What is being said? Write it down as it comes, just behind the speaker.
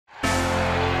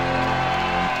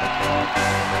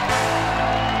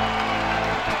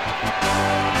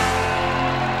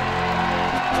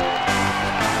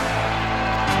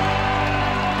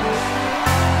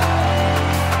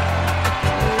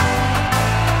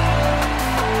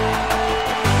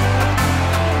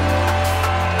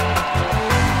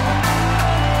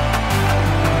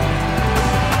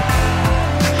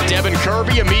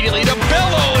Kirby immediately to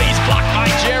Bello. He's blocked by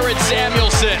Jared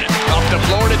Samuelson. Off the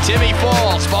floor to Timmy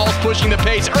Falls. Falls pushing the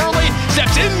pace early,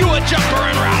 steps into a jumper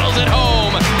and rattles it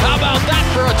home. How about that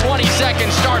for a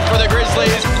 20-second start for the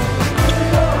Grizzlies?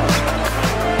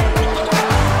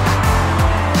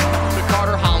 To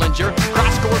Carter Hollinger.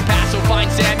 Cross-court pass will find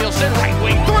Samuelson. Right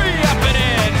wing three, up and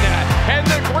in. And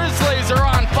the Grizzlies are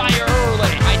on fire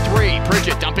early. High three,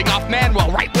 Bridget dumping off Manuel.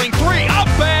 Right wing three, up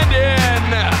and in.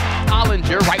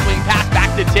 Hollinger, right wing pass back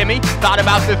to Timmy. Thought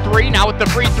about the three, now at the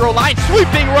free throw line.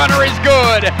 Sweeping runner is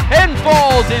good. And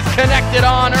Falls is connected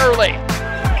on early.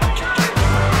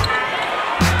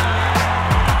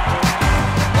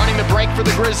 Running the break for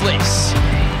the Grizzlies.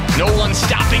 No one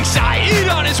stopping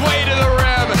Saeed on his way to the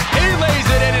rim. He lays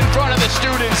it in front of the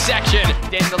student section.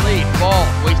 In the lead, Ball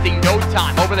wasting no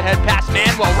time. Over the head pass,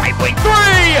 Manuel, right wing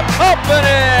three, up and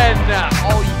in.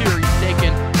 All year he's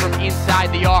taken from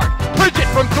inside the arc. Bridget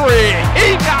from three,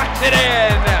 he knocks it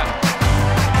in.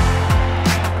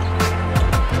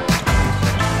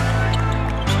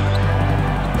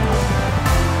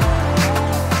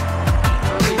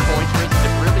 Early points, Grizzlies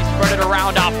have really spread it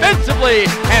around offensively,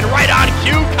 and right on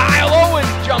cue, Kyle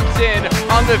Owens jumps in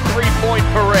on the three-point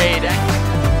parade.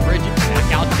 Bridget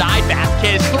back outside,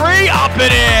 Vasquez three, up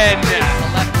and in. The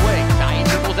left wing, Saeed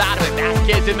dribbles out of it,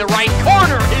 Vasquez in the right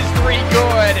corner, his three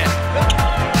good.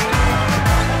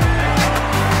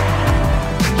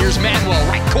 Here's Manuel,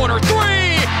 right corner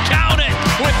three, count it,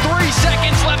 with 3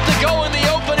 seconds left to go in the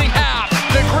opening half.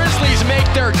 The Grizzlies make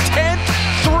their 10th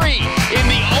three in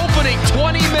the opening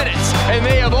 20 minutes, and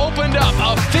they have opened up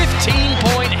a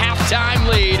 15-point halftime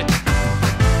lead.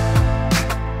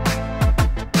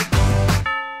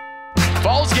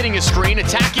 Falls getting a screen,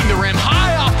 attacking the rim,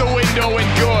 high off the window and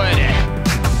good.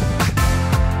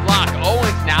 Block,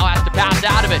 Owens now has to pass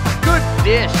out of it. Good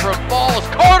dish from Falls.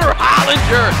 Carter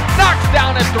Hollinger knocks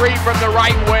down a three from the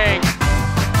right wing.